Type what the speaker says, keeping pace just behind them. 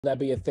That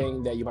be a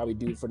thing that you probably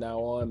do from now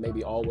on?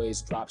 Maybe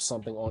always drop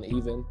something on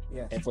even.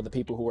 Yes. And for the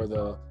people who are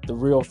the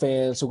real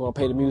fans who are gonna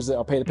pay the music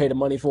or pay the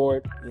money for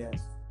it.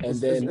 Yes.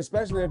 And then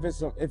especially if it's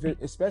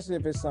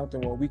something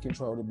where we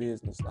control the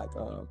business. Like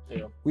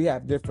yeah. we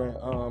have different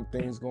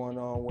things going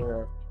on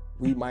where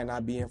we might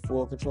not be in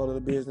full control of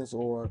the business,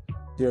 or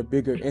there are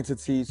bigger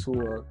entities who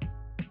are,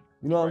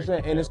 you know what I'm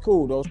saying? And it's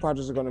cool. Those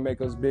projects are gonna make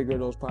us bigger.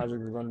 Those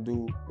projects are gonna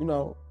do, you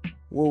know,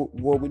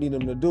 what we need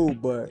them to do.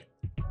 But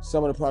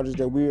some of the projects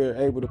that we are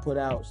able to put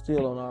out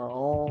still on our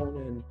own,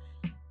 and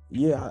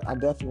yeah, I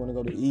definitely want to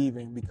go to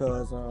even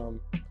because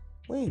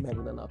we ain't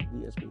making enough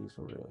DSPs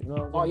for real. You know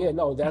what I'm saying?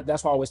 Oh yeah, no,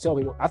 that's why I always tell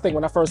people. I think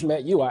when I first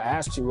met you, I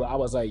asked you, I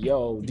was like,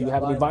 "Yo, do you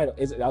have any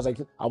vinyl?" I was like,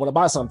 "I want to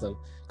buy something,"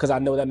 because I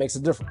know that makes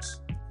a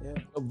difference. Yeah.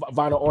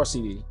 Vinyl or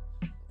CD.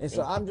 And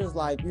so I'm just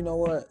like, you know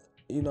what,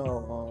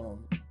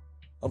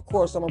 of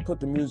course I'm gonna put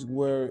the music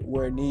where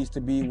it needs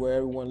to be, where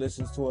everyone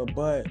listens to it.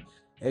 But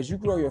as you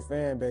grow your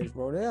fan base,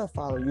 bro, they'll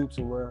follow you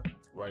to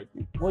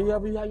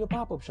wherever you have your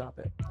pop-up shop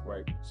at.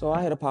 Right. So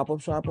I had a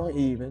pop-up shop on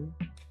Even.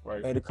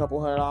 Right. Made a couple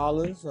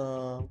 $100.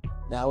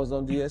 Now it's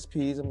on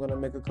DSPs. I'm gonna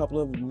make a couple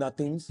of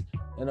nothings,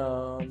 and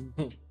I'm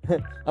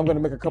gonna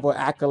make a couple of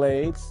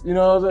accolades. You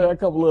know what I'm saying? A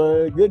couple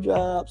of good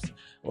jobs.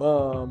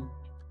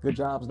 Good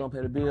jobs don't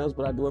pay the bills,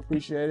 but I do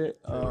appreciate it.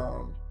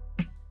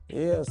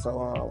 Yeah, so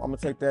I'm gonna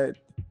take that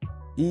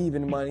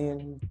even money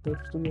and put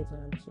studio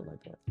time and shit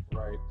like that.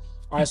 Right.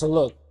 All right. So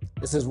look,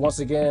 this is once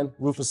again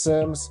Rufus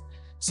Sims.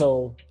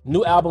 So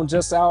new album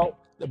just out.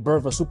 The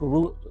birth of Super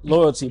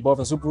Loyalty, both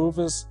in Super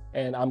Rufus,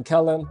 and I'm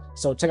Kellen.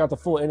 So check out the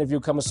full interview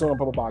coming soon on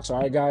Purple Box. All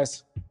right,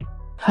 guys.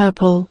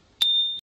 Purple.